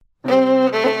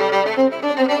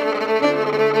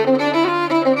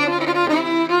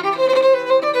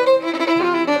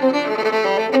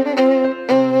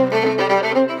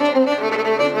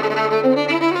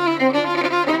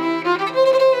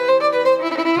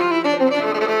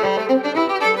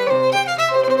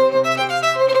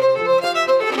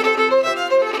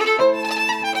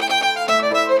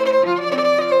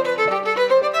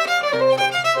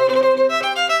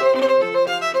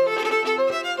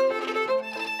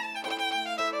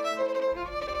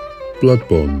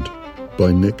BloodBond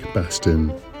by Nick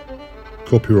Bastin.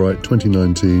 Copyright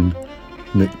 2019,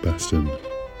 Nick Bastin.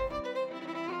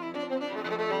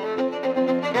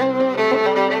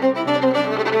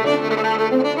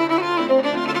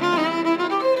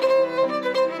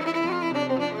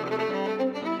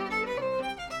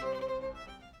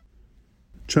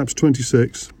 Chapter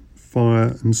 26,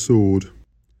 Fire and Sword.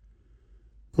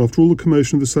 After all the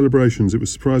commotion of the celebrations, it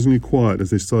was surprisingly quiet as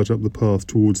they started up the path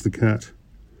towards the cat.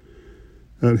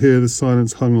 Out here the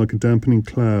silence hung like a dampening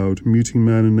cloud, muting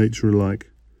man and nature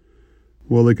alike.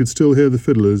 While they could still hear the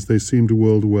fiddlers, they seemed a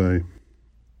world away.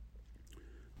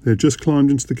 They had just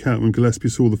climbed into the cat when Gillespie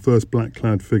saw the first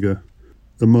black-clad figure,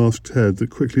 a masked head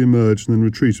that quickly emerged and then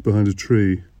retreated behind a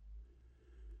tree.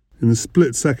 In the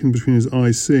split second between his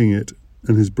eyes seeing it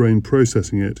and his brain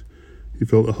processing it, he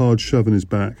felt a hard shove in his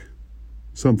back.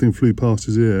 Something flew past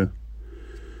his ear.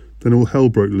 Then all hell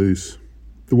broke loose.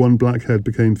 The one black head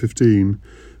became 15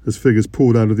 as figures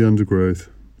poured out of the undergrowth.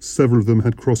 Several of them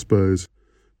had crossbows,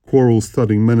 quarrels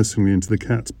thudding menacingly into the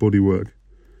cat's bodywork.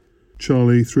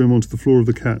 Charlie threw him onto the floor of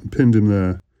the cat and pinned him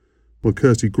there, while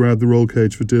Kirsty grabbed the roll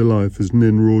cage for dear life as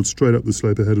Nin roared straight up the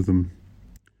slope ahead of them.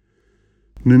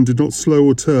 Nin did not slow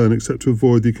or turn except to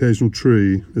avoid the occasional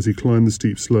tree as he climbed the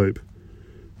steep slope,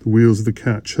 the wheels of the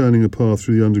cat churning a path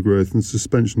through the undergrowth and the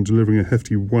suspension delivering a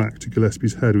hefty whack to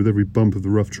Gillespie's head with every bump of the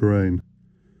rough terrain.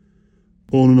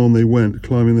 On and on they went,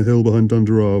 climbing the hill behind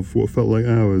Dunderave for what felt like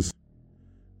hours.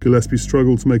 Gillespie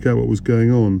struggled to make out what was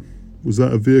going on. Was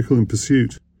that a vehicle in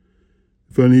pursuit?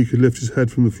 If only he could lift his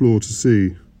head from the floor to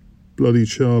see. Bloody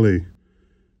Charlie.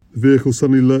 The vehicle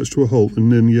suddenly lurched to a halt and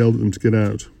Nin yelled at them to get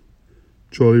out.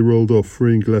 Charlie rolled off,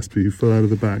 freeing Gillespie, who fell out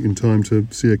of the back in time to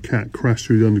see a cat crash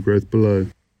through the undergrowth below.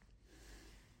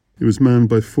 It was manned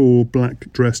by 4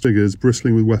 black-dressed figures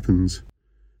bristling with weapons.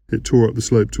 It tore up the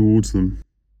slope towards them.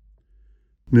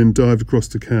 Nin dived across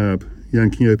the cab,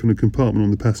 yanking open a compartment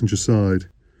on the passenger side.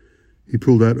 He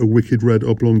pulled out a wicked red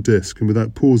oblong disc and,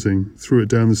 without pausing, threw it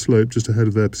down the slope just ahead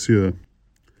of their pursuer.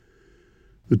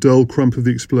 The dull crump of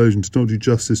the explosion did not do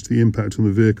justice to the impact on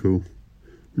the vehicle,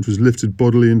 which was lifted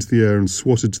bodily into the air and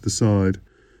swatted to the side,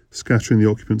 scattering the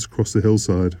occupants across the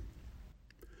hillside.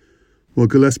 While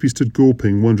Gillespie stood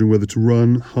gawping, wondering whether to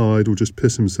run, hide, or just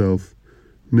piss himself,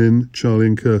 Nin, Charlie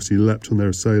and Kirsty leapt on their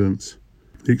assailants.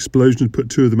 The explosion had put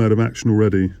 2 of them out of action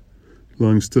already,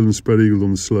 lying still and spread-eagled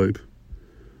on the slope.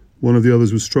 One of the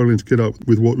others was struggling to get up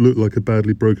with what looked like a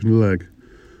badly broken leg,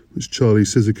 which Charlie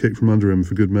scissor-kicked from under him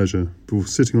for good measure, before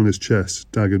sitting on his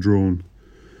chest, dagger drawn.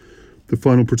 The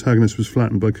final protagonist was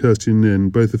flattened by Kirsty and Nin,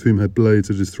 both of whom had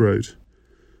blades at his throat.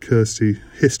 Kirsty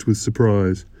hissed with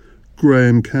surprise.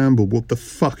 "Graham Campbell, what the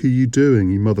fuck are you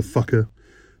doing, you motherfucker?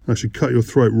 I should cut your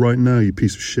throat right now, you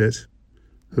piece of shit."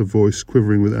 Her voice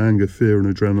quivering with anger, fear and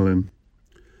adrenaline.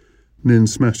 Nin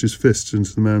smashed his fist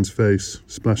into the man's face,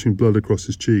 splashing blood across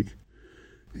his cheek.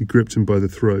 He gripped him by the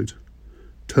throat.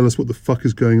 "Tell us what the fuck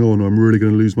is going on or I'm really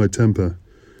going to lose my temper."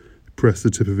 Pressed the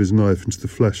tip of his knife into the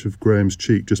flesh of Graham's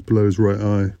cheek just below his right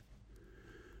eye.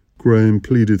 Graham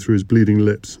pleaded through his bleeding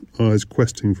lips, eyes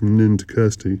questing from Nin to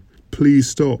Kirsty. "Please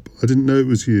stop. I didn't know it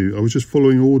was you. I was just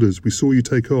following orders. We saw you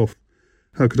take off.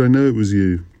 How could I know it was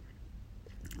you?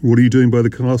 What are you doing by the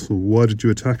castle? Why did you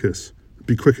attack us?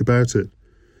 Be quick about it."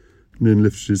 Nin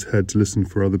lifted his head to listen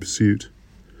for other pursuit.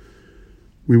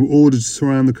 "We were ordered to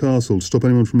surround the castle, to stop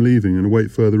anyone from leaving and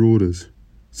await further orders.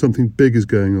 Something big is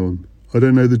going on. I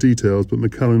don't know the details, but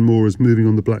McCallan Moore is moving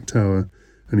on the Black Tower,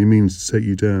 and he means to take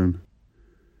you down."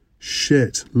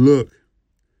 "Shit, look!"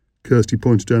 Kirsty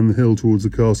pointed down the hill towards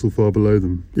the castle far below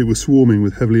them. It was swarming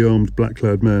with heavily armed,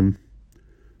 black-clad men.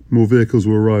 More vehicles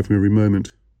were arriving every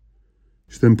moment.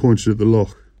 She then pointed at the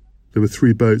loch. There were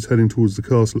 3 boats heading towards the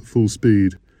castle at full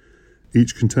speed.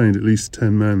 Each contained at least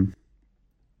 10 men.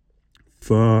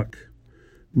 Fuck.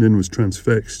 Nin was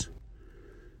transfixed.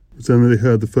 It was then that they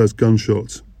heard the first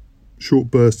gunshots.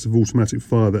 Short bursts of automatic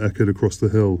fire that echoed across the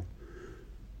hill.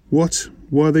 "What?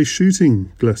 Why are they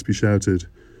shooting?" Gillespie shouted.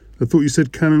 "I thought you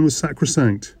said cannon was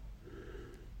sacrosanct."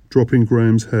 Dropping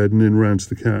Graham's head, Nin ran to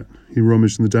the cat. He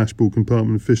rummaged in the dashboard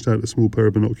compartment and fished out a small pair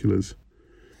of binoculars.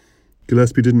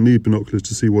 Gillespie didn't need binoculars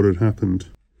to see what had happened.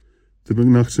 The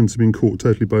McNuchtons had been caught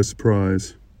totally by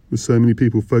surprise. With so many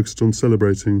people focused on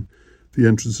celebrating, the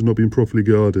entrance had not been properly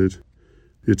guarded.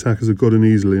 The attackers had got in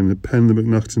easily and had penned the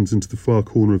McNuchtons into the far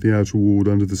corner of the outer ward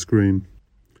under the screen.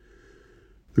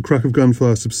 The crack of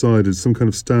gunfire subsided. Some kind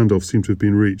of standoff seemed to have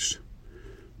been reached.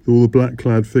 With all the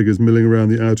black-clad figures milling around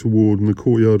the outer ward and the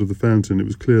courtyard of the fountain, it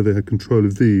was clear they had control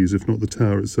of these, if not the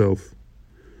tower itself.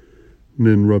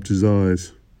 Nin rubbed his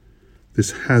eyes.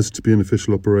 This has to be an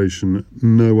official operation.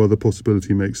 No other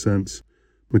possibility makes sense.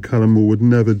 McCallum Moore would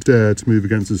never dare to move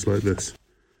against us like this.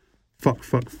 Fuck,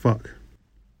 fuck, fuck.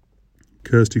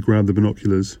 Kirsty grabbed the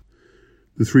binoculars.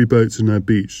 The 3 boats had now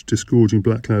beached, disgorging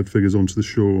black-clad figures onto the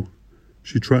shore.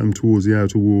 She tracked them towards the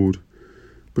outer ward,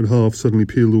 but half suddenly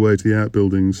peeled away to the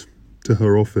outbuildings, to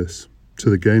her office, to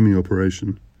the gaming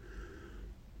operation.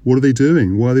 What are they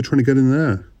doing? Why are they trying to get in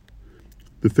there?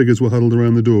 The figures were huddled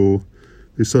around the door.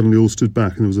 They suddenly all stood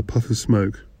back and there was a puff of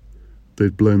smoke.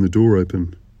 They'd blown the door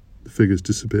open. The figures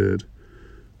disappeared.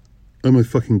 Oh my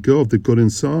fucking God, they've got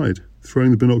inside.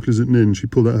 Throwing the binoculars at Nin, she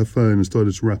pulled out her phone and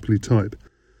started to rapidly type,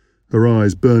 her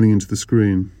eyes burning into the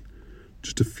screen.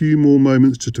 Just a few more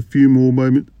moments, just a few more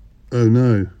moments. Oh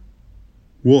no.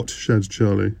 What? Shouted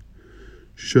Charlie.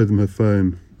 She showed them her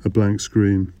phone, a blank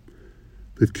screen.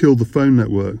 They've killed the phone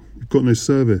network. We've got no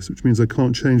service, which means I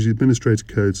can't change the administrator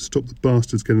code to stop the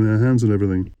bastards getting their hands on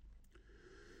everything.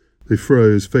 They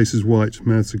froze, faces white,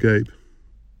 mouths agape.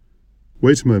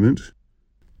 Wait a moment.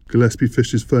 Gillespie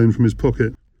fished his phone from his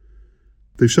pocket.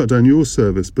 They've shut down your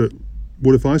service, but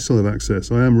what if I still have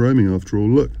access? I am roaming after all.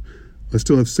 Look, I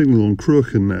still have signal on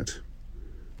Net.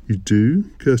 You do?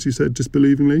 Kirsty said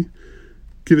disbelievingly.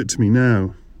 Give it to me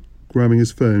now. Grabbing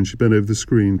his phone, she bent over the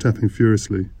screen, tapping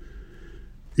furiously.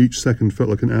 Each second felt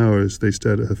like an hour as they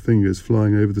stared at her fingers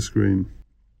flying over the screen.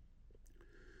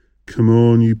 Come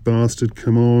on, you bastard,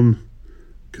 come on.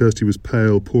 Kirsty was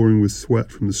pale, pouring with sweat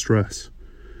from the stress.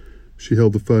 She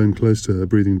held the phone close to her,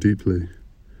 breathing deeply.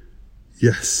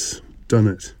 Yes, done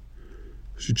it.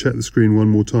 She checked the screen one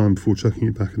more time before chucking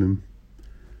it back at him.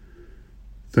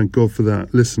 Thank God for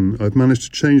that. Listen, I've managed to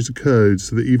change the code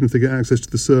so that even if they get access to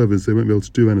the servers, they won't be able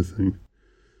to do anything.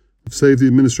 I've saved the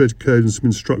administrator code and some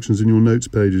instructions in your notes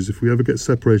pages. If we ever get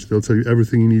separated, they'll tell you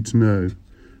everything you need to know.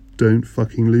 Don't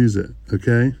fucking lose it,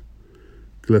 okay?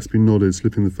 Gillespie nodded,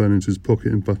 slipping the phone into his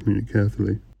pocket and buttoning it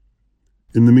carefully.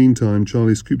 In the meantime,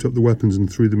 Charlie scooped up the weapons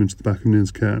and threw them into the back of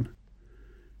Nin's cat.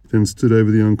 He then stood over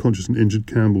the unconscious and injured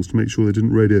Campbells to make sure they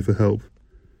didn't radio for help.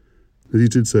 As he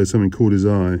did so, something caught his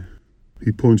eye.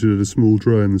 He pointed at a small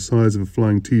drone the size of a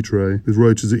flying tea tray, with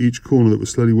rotors at each corner that was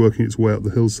slowly working its way up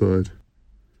the hillside.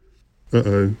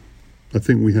 Uh-oh, I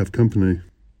think we have company.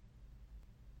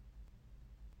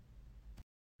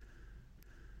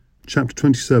 Chapter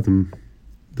 27.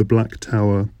 The Black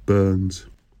Tower Burns.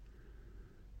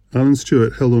 Alan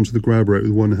Stewart held onto the grab rope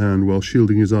with one hand while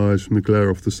shielding his eyes from the glare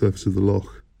off the surface of the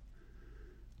loch.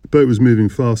 The boat was moving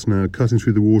fast now, cutting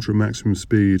through the water at maximum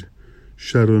speed,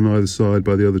 shadowed on either side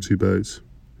by the other 2 boats.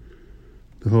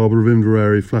 The harbour of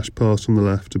Inverary flashed past on the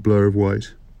left, a blur of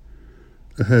white.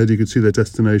 Ahead you could see their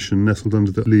destination nestled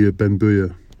under the lee of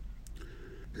Benbuya.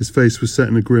 His face was set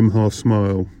in a grim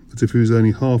half-smile, as if he was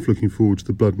only half looking forward to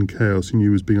the blood and chaos he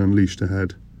knew was being unleashed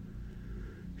ahead.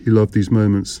 He loved these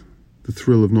moments, the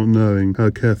thrill of not knowing how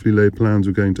carefully laid plans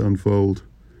were going to unfold.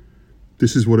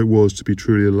 This is what it was to be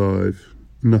truly alive.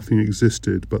 Nothing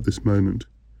existed but this moment.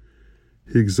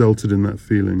 He exulted in that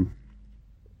feeling.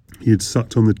 He had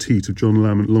sucked on the teat of John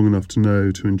Lamont long enough to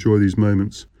know to enjoy these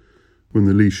moments when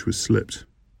the leash was slipped.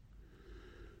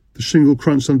 The shingle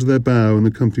crunched under their bow and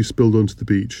the company spilled onto the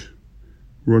beach.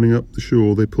 Running up the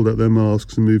shore, they pulled out their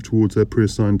masks and moved towards their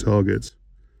pre-assigned targets.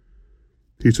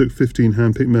 He took 15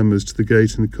 hand-picked members to the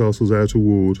gate in the castle's outer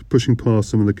ward, pushing past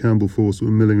some of the Campbell force that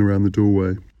were milling around the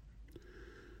doorway.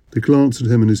 They glanced at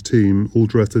him and his team, all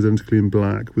dressed identically in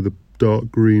black, with a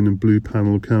dark green and blue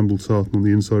panel of Campbell tartan on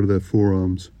the inside of their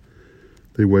forearms.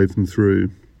 They waved them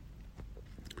through.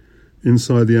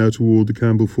 Inside the outer ward, the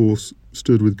Campbell force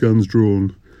stood with guns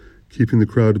drawn, keeping the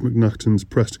crowd of McNuchtons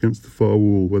pressed against the far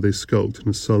wall where they skulked in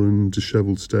a sullen and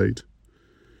dishevelled state.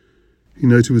 He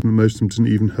noted that most of them didn't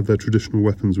even have their traditional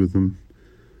weapons with them.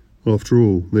 After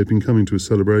all, they'd been coming to a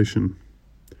celebration.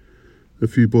 A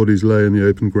few bodies lay in the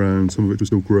open ground, some of which were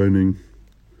still groaning.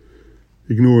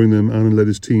 Ignoring them, Alan led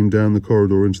his team down the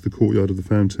corridor into the courtyard of the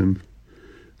fountain.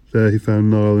 There he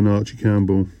found Niall and Archie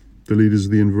Campbell, the leaders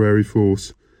of the Inverary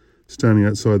force, standing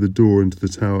outside the door into the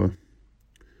tower.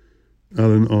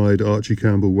 Alan eyed Archie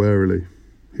Campbell warily.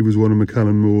 He was one of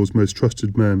McCallum Moore's most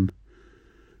trusted men.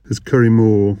 As Curry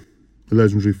Moore, a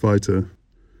legendary fighter,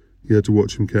 he had to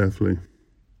watch him carefully.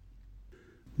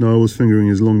 Niall was fingering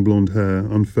his long blonde hair,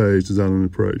 unfazed as Alan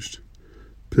approached.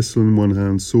 Pistol in one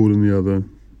hand, sword in the other,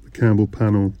 the Campbell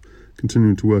panel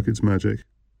continuing to work its magic.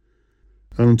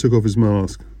 Alan took off his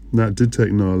mask. That did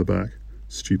take Niall aback.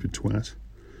 Stupid twat.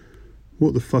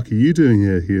 "What the fuck are you doing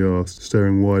here?" he asked,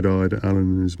 staring wide-eyed at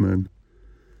Alan and his men.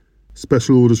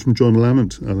 "Special orders from John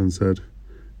Lamont," Alan said.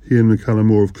 "He and McCallum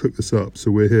Moore have cooked this up,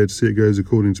 so we're here to see it goes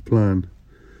according to plan.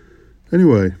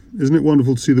 Anyway, isn't it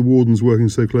wonderful to see the wardens working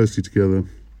so closely together?"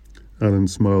 Alan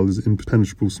smiled his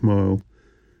impenetrable smile.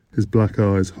 his black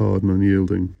eyes hard and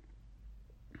unyielding.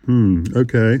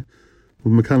 Okay.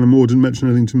 Well, McCallum Moore didn't mention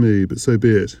anything to me, but so be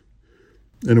it.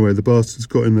 Anyway, the bastards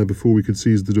got in there before we could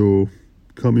seize the door.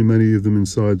 Can't be many of them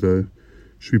inside, though.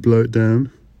 Should we blow it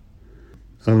down?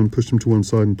 Alan pushed him to one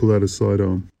side and pulled out his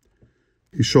sidearm.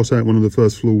 He shot out one of the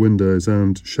first-floor windows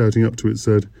and, shouting up to it,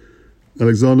 said,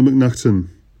 "Alexander McNaughton,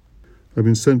 I've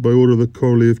been sent by order of the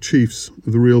Colley of Chiefs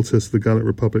of the Realtors of the Gallic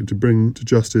Republic to bring to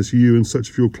justice you and such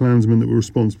of your clansmen that were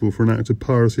responsible for an act of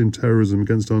piracy and terrorism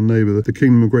against our neighbour, the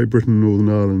Kingdom of Great Britain and Northern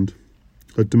Ireland.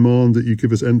 I demand that you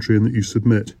give us entry and that you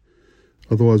submit.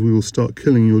 Otherwise we will start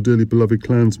killing your dearly beloved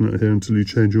clansmen out here until you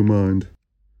change your mind."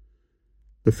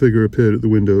 A figure appeared at the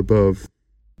window above.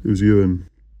 It was Ewan.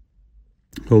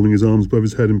 Holding his arms above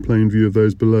his head in plain view of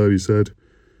those below, he said,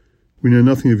 "We know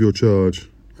nothing of your charge.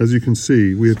 As you can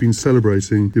see, we have been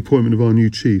celebrating the appointment of our new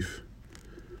chief.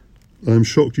 I am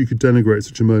shocked you could denigrate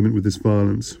such a moment with this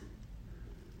violence."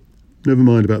 "Never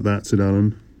mind about that," said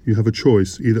Alan. "You have a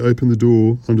choice. Either open the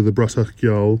door under the Bratach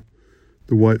Gyal,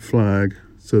 the white flag,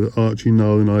 so that Archie,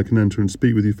 Niall and I can enter and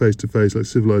speak with you face to face like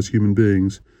civilised human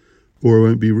beings, or I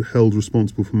won't be held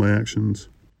responsible for my actions.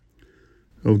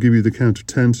 I'll give you the count of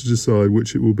 10 to decide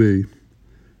which it will be.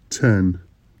 10,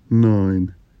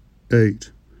 9,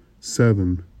 8,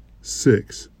 7,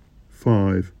 6,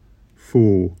 5,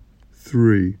 4,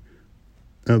 3.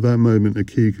 At that moment, a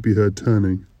key could be heard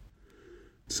turning.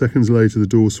 Seconds later, the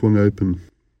door swung open.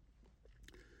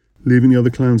 Leaving the other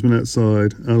clansmen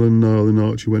outside, Alan, Niall and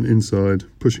Archie went inside,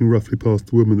 pushing roughly past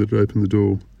the woman that had opened the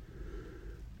door.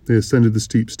 They ascended the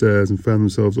steep stairs and found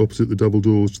themselves opposite the double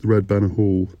doors to the Red Banner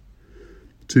Hall.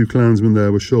 The two clansmen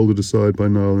there were shouldered aside by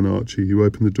Niall and Archie, who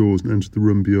opened the doors and entered the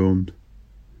room beyond.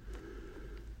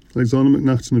 Alexander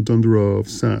McNaughton of Dunderave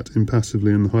sat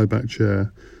impassively in the high-backed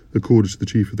chair accorded to the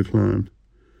chief of the clan,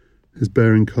 his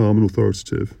bearing calm and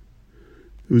authoritative.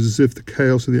 It was as if the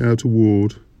chaos of the outer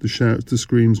ward, the shouts, the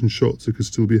screams and shots that could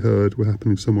still be heard, were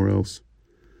happening somewhere else.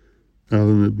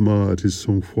 Alan admired his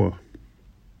sang-froid.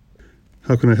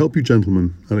 "How can I help you,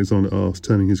 gentlemen?" Alexander asked,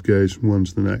 turning his gaze from one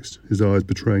to the next, his eyes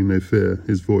betraying no fear,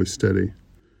 his voice steady.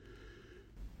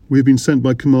 "We have been sent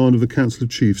by command of the Council of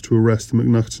Chiefs to arrest the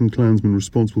McNaughton clansmen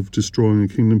responsible for destroying a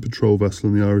Kingdom patrol vessel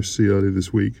in the Irish Sea earlier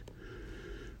this week.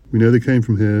 We know they came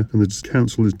from here, and the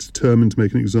Council is determined to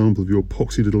make an example of your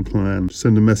poxy little clan, to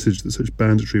send a message that such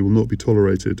banditry will not be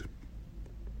tolerated.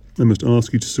 I must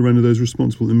ask you to surrender those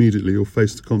responsible immediately or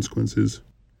face the consequences."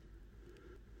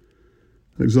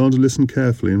 Alexander listened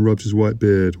carefully and rubbed his white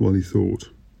beard while he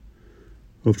thought.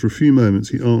 After a few moments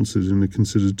he answered in a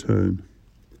considered tone.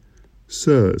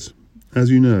 "Sirs, as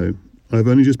you know, I have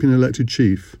only just been elected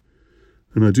chief,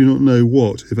 and I do not know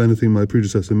what, if anything, my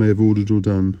predecessor may have ordered or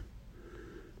done.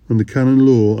 Under canon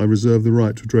law, I reserve the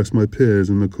right to address my peers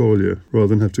in the Collier, rather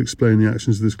than have to explain the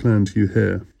actions of this clan to you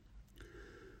here.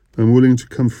 I am willing to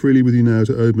come freely with you now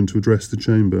to Oban to address the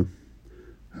chamber.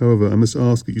 However, I must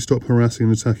ask that you stop harassing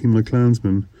and attacking my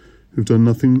clansmen, who have done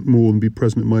nothing more than be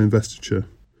present at my investiture.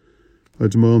 I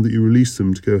demand that you release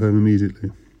them to go home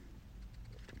immediately."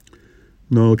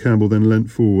 Niall Campbell then leant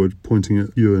forward, pointing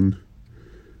at Ewan.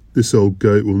 "This old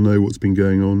goat will know what's been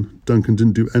going on. Duncan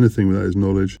didn't do anything without his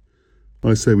knowledge.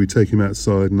 I say we take him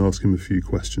outside and ask him a few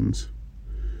questions."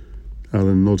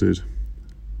 Alan nodded.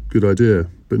 "Good idea,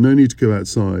 but no need to go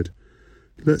outside.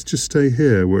 Let's just stay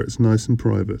here where it's nice and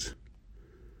private."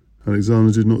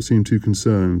 Alexander did not seem too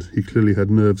concerned. He clearly had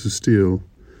nerves of steel.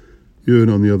 Ewan,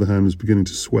 on the other hand, was beginning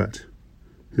to sweat,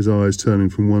 his eyes turning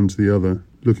from one to the other,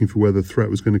 looking for where the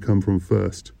threat was going to come from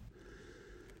first.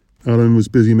 Alan was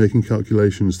busy making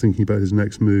calculations, thinking about his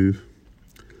next move.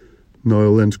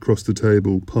 Niall leant across the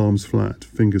table, palms flat,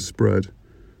 fingers spread,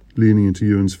 leaning into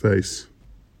Ewan's face.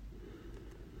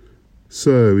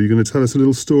 "So, are you going to tell us a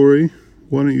little story?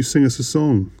 Why don't you sing us a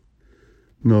song?"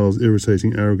 Niall's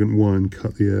irritating, arrogant whine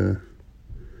cut the air.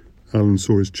 Alan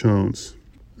saw his chance.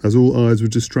 As all eyes were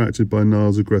distracted by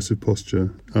Niall's aggressive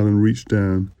posture, Alan reached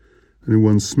down, and in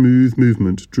one smooth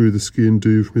movement drew the skin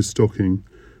dew from his stocking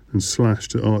and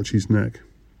slashed at Archie's neck.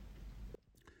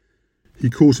 He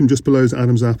caught him just below his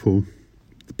Adam's apple,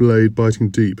 the blade biting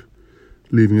deep,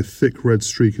 leaving a thick red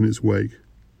streak in its wake.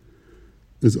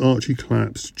 As Archie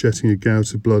collapsed, jetting a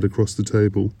gout of blood across the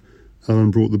table,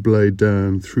 Alan brought the blade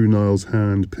down through Niall's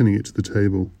hand, pinning it to the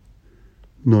table.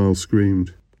 Niall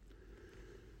screamed.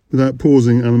 Without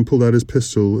pausing, Alan pulled out his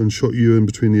pistol and shot Ewan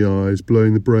between the eyes,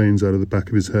 blowing the brains out of the back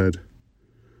of his head.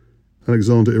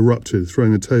 Alexander erupted,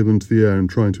 throwing the table into the air and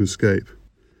trying to escape.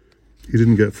 He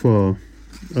didn't get far.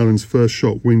 Alan's first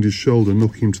shot winged his shoulder,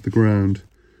 knocking him to the ground.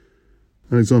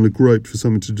 Alexander groped for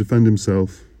something to defend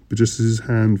himself, but just as his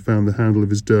hand found the handle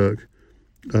of his dirk,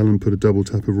 Alan put a double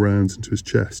tap of rounds into his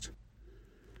chest.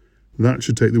 "That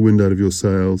should take the wind out of your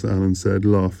sails," Alan said,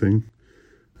 laughing,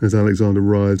 as Alexander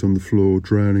writhed on the floor,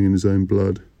 drowning in his own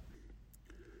blood.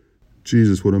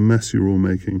 "Jesus, what a mess you're all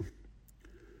making."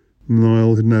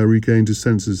 Niall had now regained his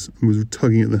senses and was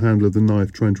tugging at the handle of the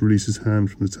knife, trying to release his hand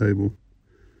from the table.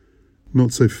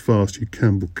 "Not so fast, you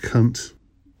Campbell cunt."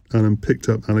 Alan picked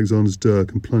up Alexander's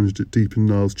dirk and plunged it deep in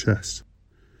Niall's chest.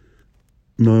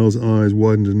 Niall's eyes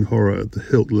widened in horror at the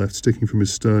hilt left sticking from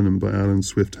his sternum by Alan's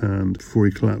swift hand before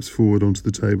he collapsed forward onto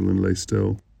the table and lay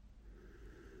still.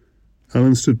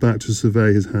 Alan stood back to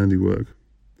survey his handiwork.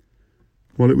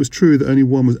 While it was true that only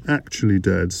one was actually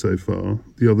dead so far,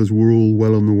 the others were all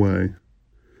well on the way.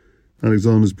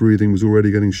 Alexander's breathing was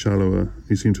already getting shallower.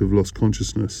 He seemed to have lost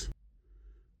consciousness.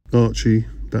 Archie,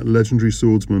 that legendary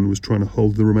swordsman, was trying to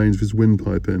hold the remains of his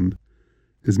windpipe in,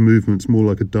 his movements more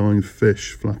like a dying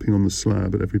fish flapping on the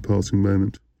slab at every passing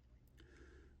moment.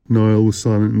 Niall was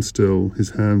silent and still,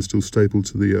 his hand still stapled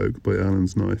to the yoke by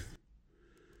Alan's knife.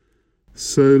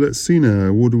 "So let's see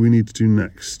now, what do we need to do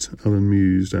next?" Alan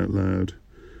mused out loud.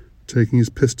 Taking his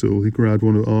pistol, he grabbed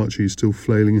one of Archie's still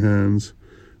flailing hands,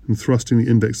 and thrusting the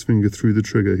index finger through the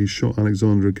trigger, he shot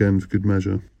Alexander again for good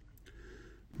measure.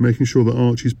 Making sure that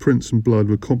Archie's prints and blood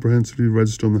were comprehensively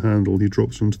registered on the handle, he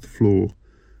dropped it onto the floor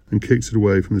and kicked it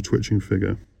away from the twitching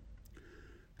figure.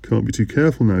 "Can't be too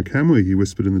careful now, can we?" he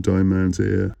whispered in the dying man's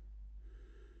ear.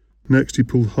 Next he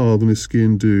pulled hard on his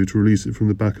ski-and do to release it from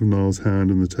the back of Niall's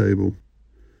hand on the table.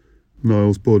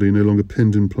 Niall's body, no longer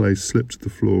pinned in place, slipped to the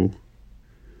floor.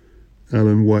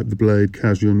 Alan wiped the blade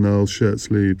casually on Niall's shirt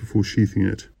sleeve before sheathing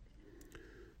it.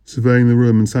 Surveying the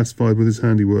room and satisfied with his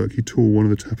handiwork, he tore one of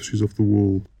the tapestries off the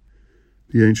wall.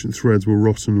 The ancient threads were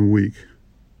rotten and weak.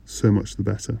 So much the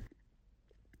better.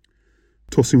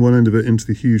 Tossing one end of it into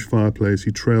the huge fireplace,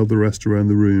 he trailed the rest around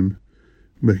the room,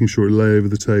 making sure it lay over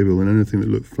the table and anything that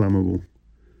looked flammable.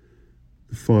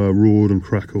 The fire roared and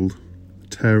crackled,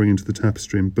 tearing into the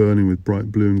tapestry and burning with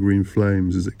bright blue and green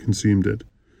flames as it consumed it.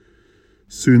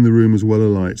 Soon the room was well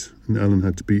alight, and Alan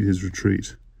had to beat his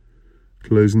retreat.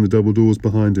 Closing the double doors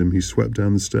behind him, he swept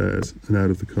down the stairs and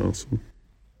out of the castle.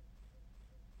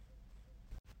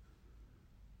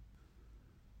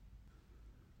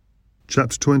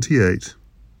 Chapter 28.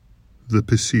 The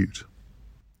Pursuit.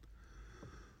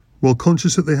 While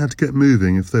conscious that they had to get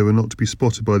moving if they were not to be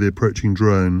spotted by the approaching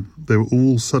drone, they were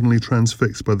all suddenly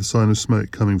transfixed by the sign of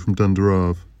smoke coming from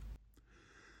Dunderave.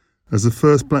 As the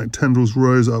first black tendrils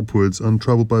rose upwards,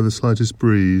 untroubled by the slightest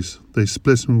breeze, they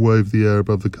split and wove the air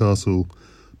above the castle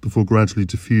before gradually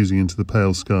diffusing into the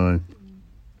pale sky.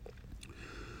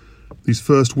 These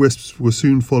first wisps were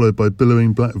soon followed by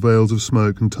billowing black veils of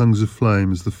smoke and tongues of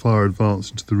flame as the fire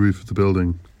advanced into the roof of the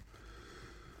building.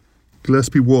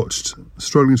 Gillespie watched,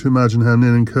 struggling to imagine how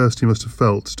Nin and Kirsty must have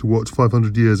felt to watch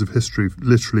 500 years of history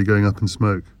literally going up in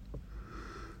smoke.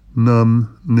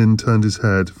 Numb, Nin turned his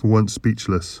head, for once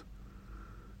speechless.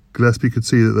 Gillespie could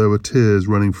see that there were tears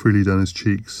running freely down his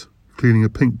cheeks, cleaning a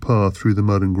pink path through the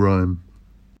mud and grime.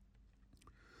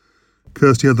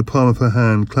 Kirsty had the palm of her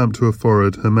hand clamped to her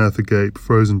forehead, her mouth agape,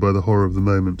 frozen by the horror of the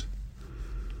moment.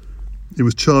 It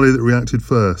was Charlie that reacted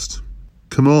first.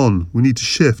 "Come on, we need to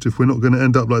shift if we're not going to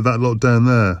end up like that lot down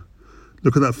there.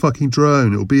 Look at that fucking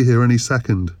drone, it'll be here any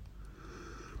second."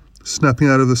 Snapping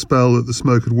out of the spell that the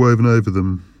smoke had woven over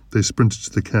them, they sprinted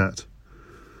to the cat.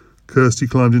 Kirsty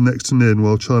climbed in next to Nin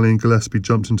while Charlie and Gillespie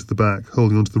jumped into the back,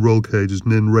 holding onto the roll cage as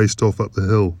Nin raced off up the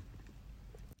hill.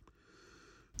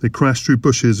 They crashed through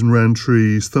bushes and round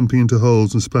trees, thumping into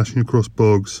holes and splashing across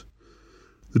bogs.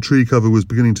 The tree cover was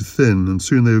beginning to thin, and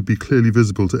soon they would be clearly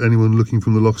visible to anyone looking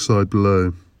from the lochside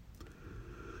below.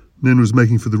 Nin was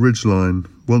making for the ridgeline.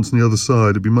 Once on the other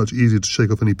side, it would be much easier to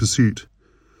shake off any pursuit.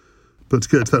 But to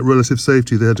get to that relative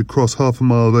safety, they had to cross half a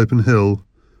mile of open hill,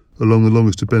 along the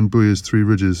longest of Ben Buya's 3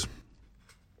 ridges.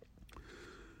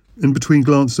 In between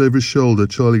glances over his shoulder,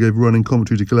 Charlie gave running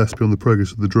commentary to Gillespie on the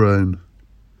progress of the drone.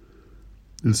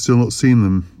 It had still not seen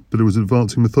them, but it was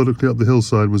advancing methodically up the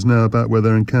hillside and was now about where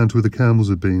their encounter with the camels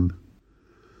had been.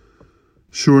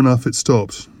 Sure enough, it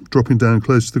stopped, dropping down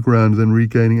close to the ground, then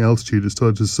regaining altitude, it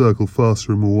started to circle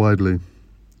faster and more widely.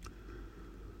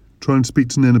 Trying to speak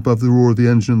to Nin above the roar of the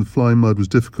engine and the flying mud was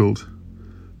difficult,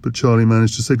 but Charlie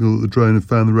managed to signal that the drone had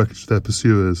found the wreckage of their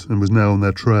pursuers and was now on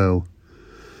their trail.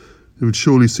 It would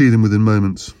surely see them within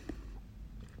moments.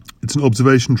 "It's an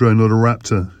observation drone, not a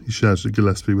raptor," he shouted at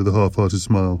Gillespie with a half-hearted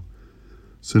smile.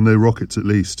 "So no rockets, at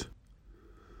least."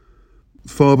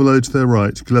 Far below to their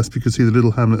right, Gillespie could see the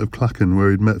little hamlet of Clachan where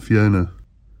he'd met Fiona.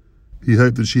 He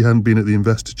hoped that she hadn't been at the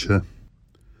investiture.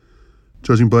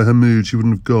 Judging by her mood, she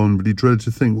wouldn't have gone, but he dreaded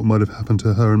to think what might have happened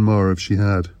to her and Mara if she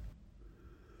had.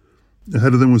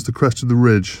 Ahead of them was the crest of the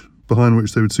ridge, behind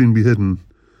which they would soon be hidden,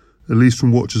 at least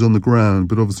from watchers on the ground,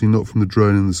 but obviously not from the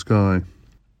drone in the sky.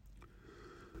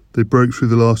 They broke through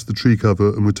the last of the tree cover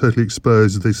and were totally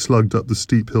exposed as they slugged up the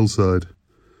steep hillside.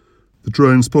 The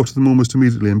drone spotted them almost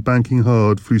immediately and, banking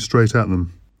hard, flew straight at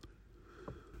them.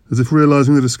 As if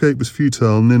realising that escape was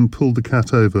futile, Nin pulled the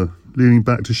cat over, leaning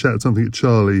back to shout something at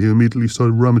Charlie, who immediately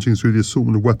started rummaging through the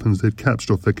assortment of weapons they'd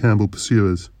captured off their Campbell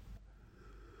pursuers.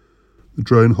 The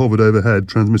drone hovered overhead,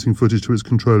 transmitting footage to its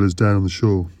controllers down on the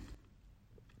shore.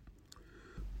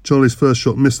 Charlie's first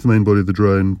shot missed the main body of the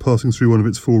drone, passing through one of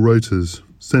its 4 rotors,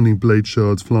 sending blade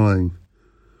shards flying.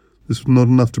 This was not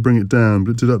enough to bring it down,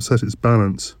 but it did upset its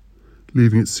balance,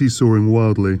 leaving it seesawing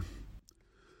wildly.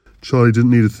 Charlie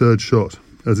didn't need a third shot,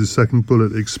 as his second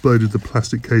bullet exploded the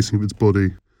plastic casing of its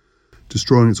body,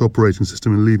 destroying its operating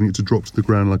system and leaving it to drop to the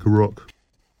ground like a rock.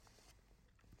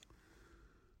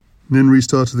 Nin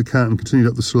restarted the cat and continued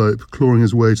up the slope, clawing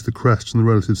his way to the crest and the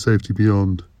relative safety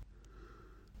beyond.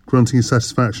 Grunting his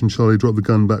satisfaction, Charlie dropped the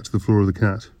gun back to the floor of the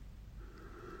cat.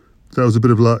 That was a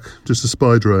bit of luck, just a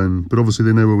spy drone, but obviously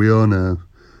they know where we are now,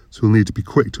 so we'll need to be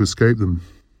quick to escape them.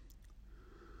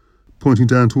 Pointing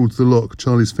down towards the lock,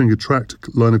 Charlie's finger tracked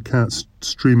a line of cats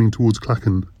streaming towards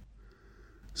Clachan.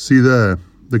 See there,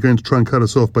 they're going to try and cut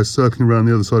us off by circling around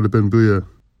the other side of Ben Buya.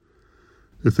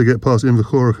 If they get past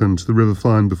Inverchorachan to the River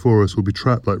Fine before us, we'll be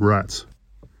trapped like rats.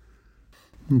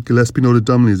 Gillespie nodded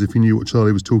dumbly as if he knew what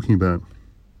Charlie was talking about.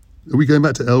 Are we going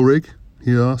back to Elrig?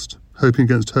 He asked, hoping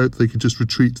against hope they could just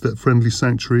retreat to that friendly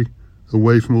sanctuary,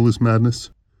 away from all this madness.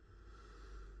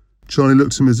 Charlie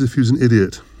looked at him as if he was an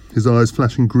idiot, his eyes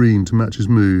flashing green to match his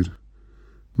mood.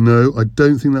 No, I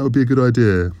don't think that would be a good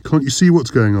idea. Can't you see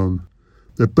what's going on?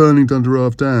 They're burning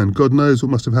Dunderave down. God knows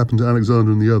what must have happened to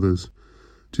Alexander and the others.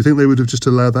 Do you think they would have just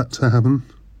allowed that to happen?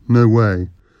 No way.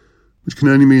 Which can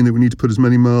only mean that we need to put as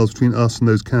many miles between us and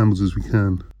those Campbells as we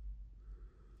can.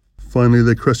 Finally,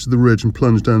 they crested the ridge and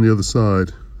plunged down the other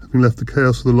side. Having left the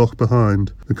chaos of the loch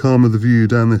behind, the calm of the view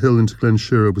down the hill into Glen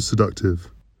Shira was seductive.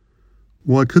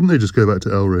 Why couldn't they just go back to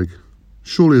Elrig?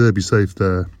 Surely they'd be safe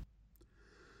there.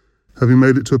 Having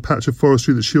made it to a patch of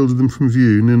forestry that shielded them from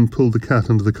view, Nin pulled the cat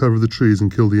under the cover of the trees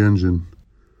and killed the engine.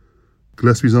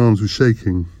 Gillespie's arms were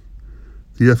shaking.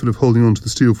 The effort of holding on to the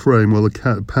steel frame while the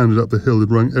cat pounded up the hill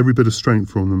had wrung every bit of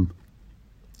strength from them.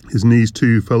 His knees,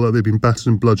 too, felt like they'd been battered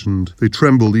and bludgeoned. They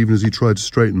trembled even as he tried to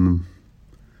straighten them.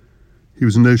 He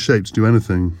was in no shape to do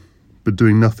anything, but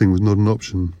doing nothing was not an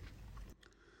option.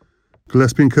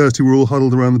 Gillespie and Kirsty were all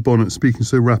huddled around the bonnet, speaking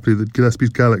so rapidly that Gillespie's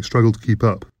Gallic struggled to keep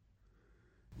up.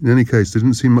 In any case, they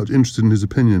didn't seem much interested in his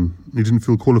opinion. He didn't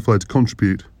feel qualified to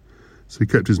contribute, so he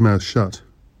kept his mouth shut.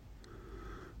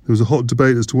 There was a hot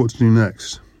debate as to what to do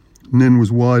next. Nin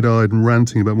was wide-eyed and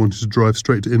ranting about wanting to drive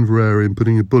straight to Inverary and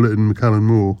putting a bullet in Macallan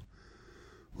Moor,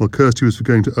 while Kirsty was for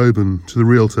going to Oban, to the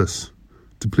Realtus,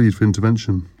 to plead for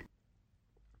intervention.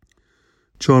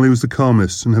 Charlie was the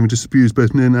calmest, and having disabused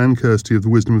both Nin and Kirsty of the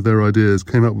wisdom of their ideas,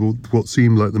 came up with what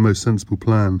seemed like the most sensible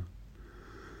plan.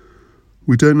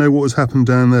 We don't know what has happened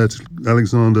down there to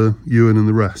Alexander, Ewan and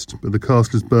the rest, but the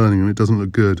castle is burning and it doesn't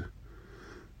look good.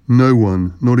 No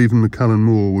one, not even Macallan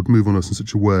Moor, would move on us in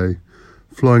such a way,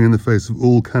 flying in the face of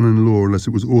all canon law unless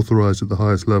it was authorised at the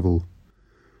highest level.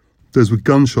 Those were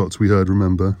gunshots we heard,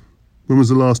 remember? When was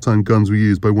the last time guns were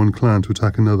used by one clan to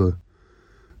attack another?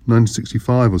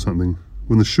 1965 or something,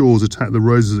 when the Shaws attacked the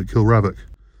Roses at Kilravach.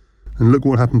 And look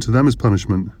what happened to them as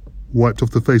punishment, wiped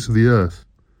off the face of the earth.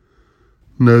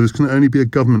 No, this can only be a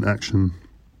government action.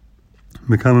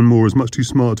 Macallan Moor is much too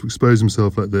smart to expose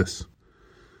himself like this.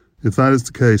 If that is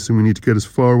the case, then we need to get as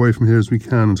far away from here as we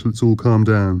can until it's all calmed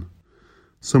down.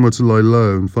 Somewhere to lie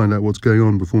low and find out what's going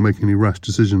on before making any rash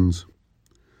decisions.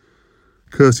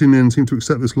 Kirsty and Nin seemed to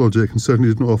accept this logic and certainly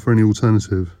did not offer any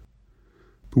alternative.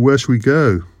 But where should we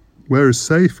go? Where is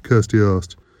safe? Kirsty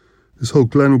asked. This whole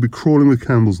glen will be crawling with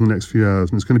Campbells in the next few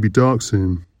hours, and it's going to be dark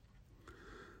soon.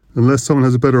 Unless someone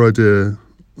has a better idea,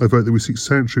 I vote that we seek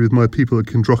sanctuary with my people at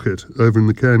Kindrocket, over in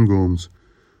the Cairngorms.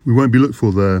 We won't be looked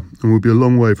for there, and we'll be a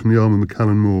long way from the arm of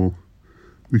Macallan Moor.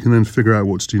 We can then figure out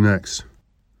what to do next.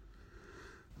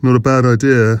 Not a bad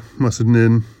idea, muttered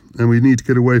Nin, and we need to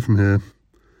get away from here.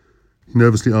 He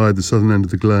nervously eyed the southern end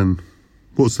of the glen.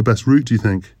 What's the best route, do you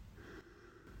think?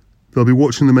 They'll be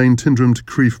watching the main Tyndrum to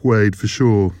Creef Wade for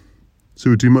sure, so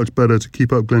it would do much better to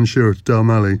keep up Glen Shira to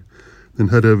Dalmally than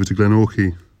head over to Glen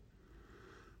Orchy.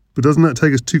 But doesn't that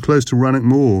take us too close to Rannoch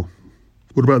Moor?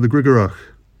 What about the Grigorach?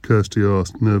 Kirsty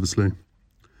asked nervously.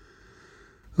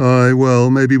 Aye, well,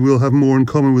 maybe we'll have more in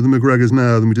common with the McGregors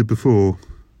now than we did before.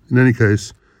 In any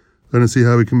case, I don't see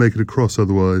how we can make it across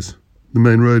otherwise. The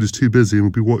main road is too busy and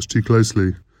will be watched too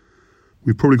closely.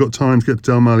 We've probably got time to get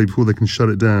to Dalmally before they can shut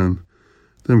it down.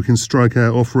 Then we can strike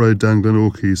out off-road down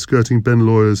Glenorchy, skirting Ben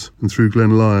Lawyers and through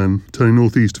Glen Lyon, turning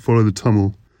north-east to follow the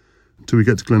Tummel until we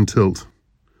get to Glen Tilt,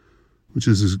 which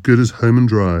is as good as home and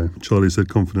dry, Charlie said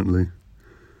confidently.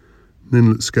 Nin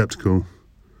looked sceptical.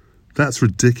 That's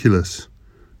ridiculous,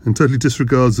 and totally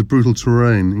disregards the brutal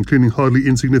terrain, including hardly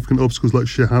insignificant obstacles like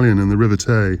Schiehallion and the River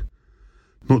Tay,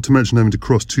 not to mention having to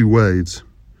cross two wades,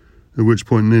 at which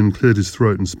point Nin cleared his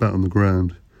throat and spat on the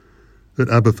ground. At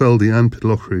Aberfeldy and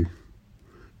Pitlochry.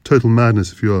 Total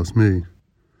madness, if you ask me.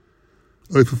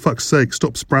 Oh, for fuck's sake,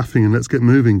 stop spraffing and let's get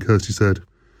moving, Kirsty said.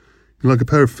 You're like a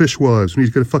pair of fishwives. We need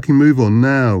to get a fucking move on,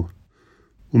 now.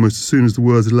 Almost as soon as the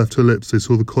words had left her lips, they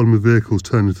saw the column of vehicles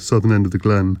turn into the southern end of the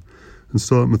glen and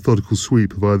start a methodical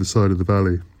sweep of either side of the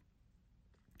valley.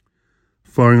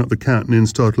 Firing up the cat, Nin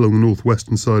started along the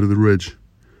northwestern side of the ridge,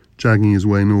 jagging his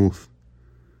way north.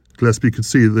 Gillespie could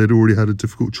see that they had already had a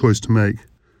difficult choice to make.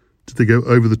 Did they go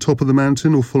over the top of the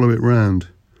mountain or follow it round?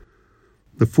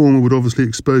 The former would obviously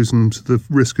expose them to the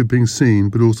risk of being seen,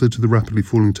 but also to the rapidly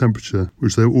falling temperature,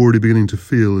 which they were already beginning to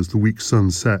feel as the weak sun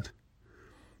set.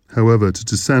 However, to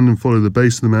descend and follow the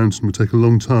base of the mountain would take a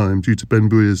long time due to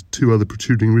Benbuya's two other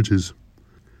protruding ridges.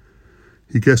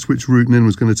 He guessed which route Nin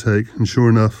was going to take, and sure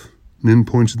enough, Nin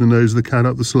pointed the nose of the cat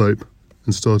up the slope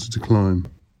and started to climb.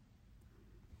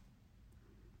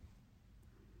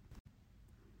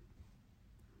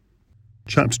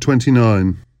 Chapter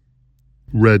 29.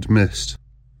 Red Mist.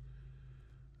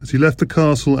 As he left the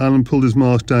castle, Alan pulled his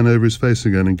mask down over his face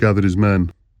again and gathered his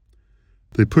men.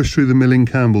 They pushed through the milling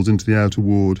Campbells into the outer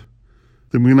ward.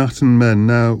 The Mignatin men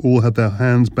now all had their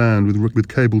hands bound with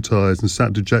cable ties and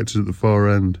sat dejected at the far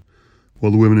end,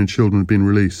 while the women and children had been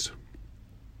released.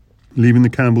 Leaving the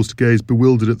Campbells to gaze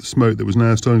bewildered at the smoke that was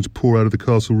now starting to pour out of the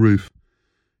castle roof,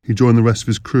 he joined the rest of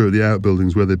his crew at the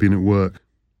outbuildings where they'd been at work.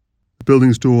 The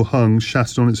building's door hung,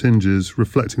 shattered on its hinges,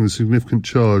 reflecting the significant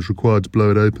charge required to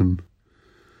blow it open.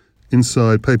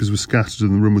 Inside, papers were scattered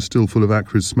and the room was still full of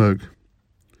acrid smoke.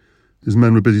 His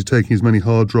men were busy taking as many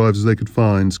hard drives as they could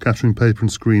find, scattering paper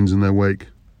and screens in their wake.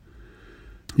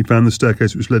 He found the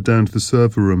staircase which led down to the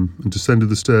server room and descended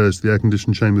the stairs to the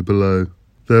air-conditioned chamber below.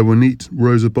 There were neat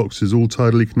rows of boxes all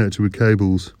tidily connected with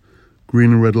cables,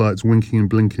 green and red lights winking and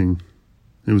blinking.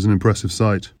 It was an impressive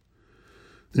sight.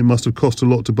 It must have cost a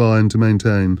lot to buy and to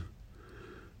maintain.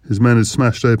 His men had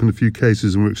smashed open a few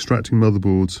cases and were extracting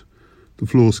motherboards, the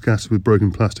floor scattered with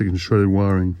broken plastic and shredded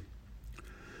wiring.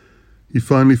 He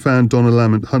finally found Donna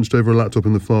Lamont hunched over a laptop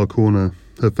in the far corner,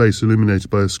 her face illuminated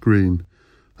by a screen.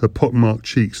 Her pockmarked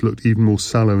cheeks looked even more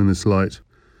sallow in this light,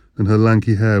 and her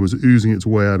lanky hair was oozing its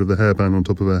way out of the hairband on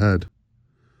top of her head.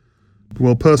 But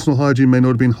while personal hygiene may not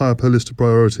have been high up her list of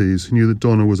priorities, he knew that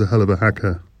Donna was a hell of a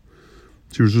hacker.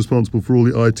 She was responsible for all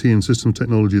the IT and system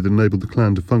technology that enabled the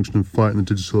clan to function and fight in the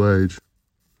digital age.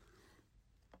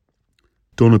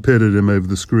 Donna peered at him over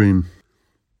the screen.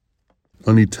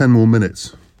 I need 10 more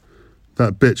minutes.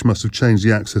 That bitch must have changed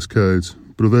the access codes,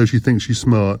 but although she thinks she's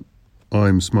smart,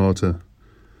 I'm smarter.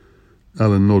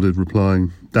 Alan nodded,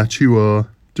 replying, That you are.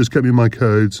 Just get me my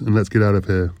codes and let's get out of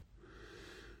here.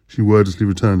 She wordlessly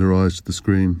returned her eyes to the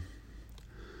screen.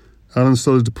 Alan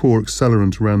started to pour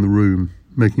accelerant around the room,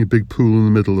 making a big pool in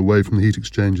the middle away from the heat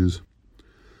exchangers.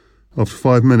 After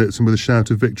 5 minutes and with a shout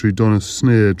of victory, Donna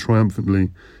sneered triumphantly,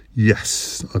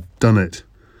 Yes, I've done it.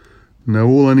 Now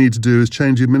all I need to do is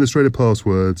change the administrator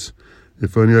passwords.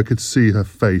 If only I could see her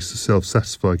face, a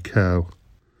self-satisfied cow.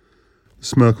 The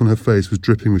smirk on her face was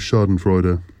dripping with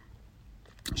schadenfreude.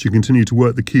 She continued to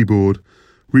work the keyboard,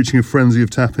 reaching a frenzy of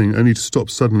tapping, only to stop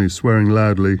suddenly, swearing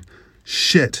loudly,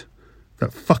 Shit!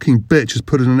 That fucking bitch has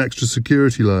put in an extra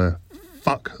security layer.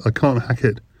 Fuck, I can't hack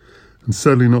it. And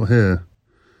certainly not here.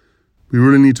 We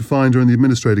really need to find her in the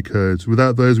administrator codes.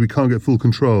 Without those, we can't get full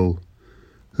control.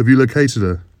 Have you located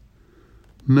her?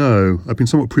 No, I've been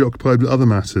somewhat preoccupied with other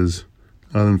matters.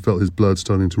 Alan felt his blood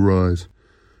starting to rise.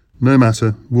 No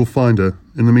matter, we'll find her.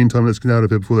 In the meantime, let's get out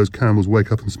of here before those Campbells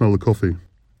wake up and smell the coffee.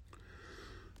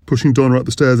 Pushing Donna up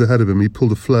the stairs ahead of him, he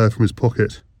pulled a flare from his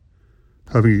pocket.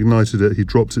 Having ignited it, he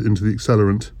dropped it into the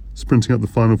accelerant, sprinting up the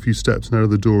final few steps and out of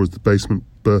the door as the basement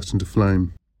burst into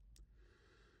flame.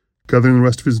 Gathering the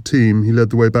rest of his team, he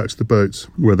led the way back to the boats,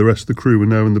 where the rest of the crew were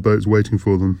now in the boats waiting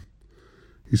for them.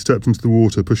 He stepped into the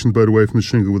water, pushing the boat away from the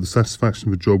shingle with the satisfaction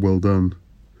of a job well done.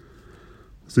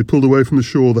 As they pulled away from the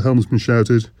shore, the helmsman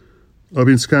shouted, I've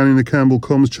been scanning the Campbell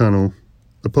comms channel.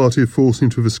 A party of 4 seem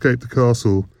to have escaped the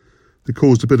castle. They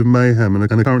caused a bit of mayhem and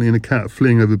are currently in a cat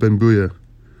fleeing over Benbuya.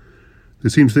 They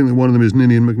seem to think that one of them is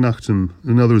Ninian McNuchton,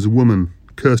 and another is a woman,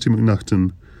 Kirsty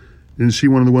McNuchton. Isn't she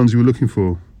one of the ones you were looking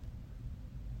for?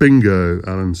 Bingo,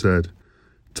 Alan said.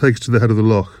 Take us to the head of the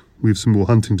loch. We have some more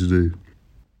hunting to do.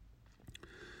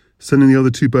 Sending the other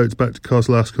 2 boats back to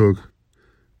Castle Ascog,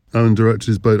 Alan directed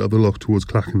his boat up the loch towards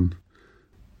Clachan.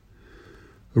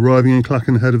 Arriving in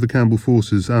Clachan ahead of the Campbell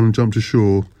forces, Alan jumped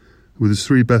ashore with his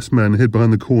 3 best men hid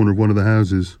behind the corner of one of the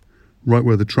houses, right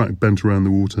where the track bent around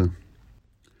the water.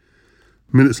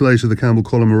 Minutes later, the Campbell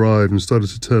column arrived and started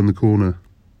to turn the corner.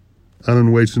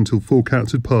 Alan waited until 4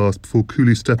 cats had passed before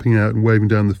coolly stepping out and waving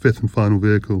down the 5th and final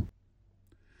vehicle.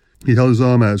 He held his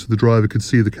arm out so the driver could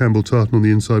see the Campbell tartan on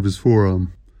the inside of his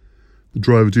forearm. The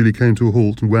driver duly came to a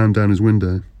halt and wound down his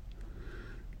window.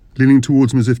 Leaning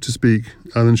towards him as if to speak,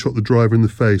 Alan shot the driver in the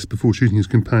face before shooting his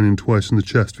companion twice in the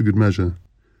chest for good measure.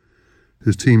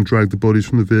 His team dragged the bodies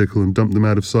from the vehicle and dumped them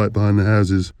out of sight behind the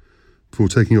houses before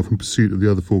taking off in pursuit of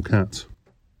the other 4 cats.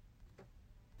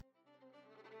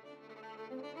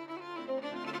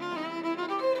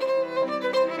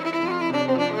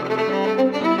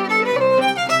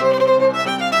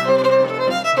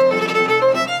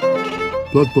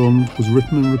 BloodBond was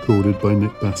written and recorded by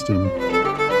Nick Bastin.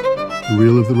 The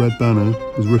Reel of the Red Banner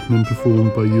was written and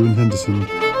performed by Ewan Henderson.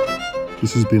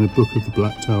 This has been a Book of the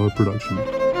Black Tower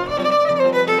production.